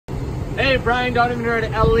Hey, Brian Donovan here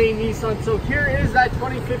at LA Nissan. So here is that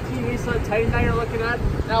 2015 Nissan Titan that you're looking at.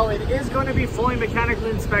 Now it is going to be fully mechanically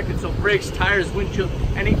inspected, so brakes, tires, windshield,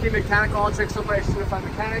 anything mechanical, all checked out by a certified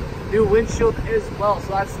mechanic. New windshield as well, so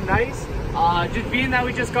that's nice. Just being that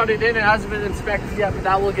we just got it in, it hasn't been inspected yet, but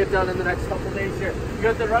that will get done in the next couple days here. You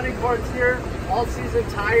got the running boards here, all season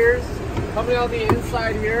tires coming on the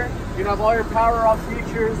inside here. You have all your power off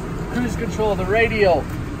features, cruise control, the radio.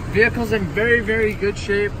 Vehicle's in very good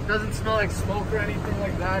shape. Doesn't smell like smoke or anything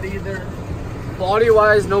like that either. Body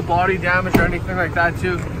wise, no body damage or anything like that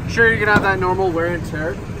too. Sure, you're gonna have that normal wear and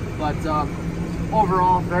tear, but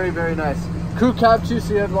overall very nice. Crew cab too,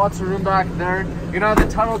 so you have lots of room back there. You're gonna have the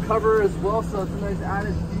tunnel cover as well, so it's a nice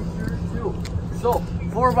added feature too. So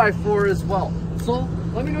 4x4 as well. So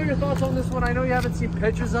let me know your thoughts on this one. I know you haven't seen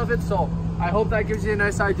pictures of it, so I hope that gives you a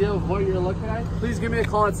nice idea of what you're looking at. Please give me a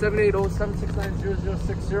call at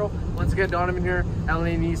 780-769-0060. Once again, Donovan here,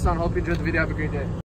 LA Nissan. Hope you enjoyed the video. Have a great day.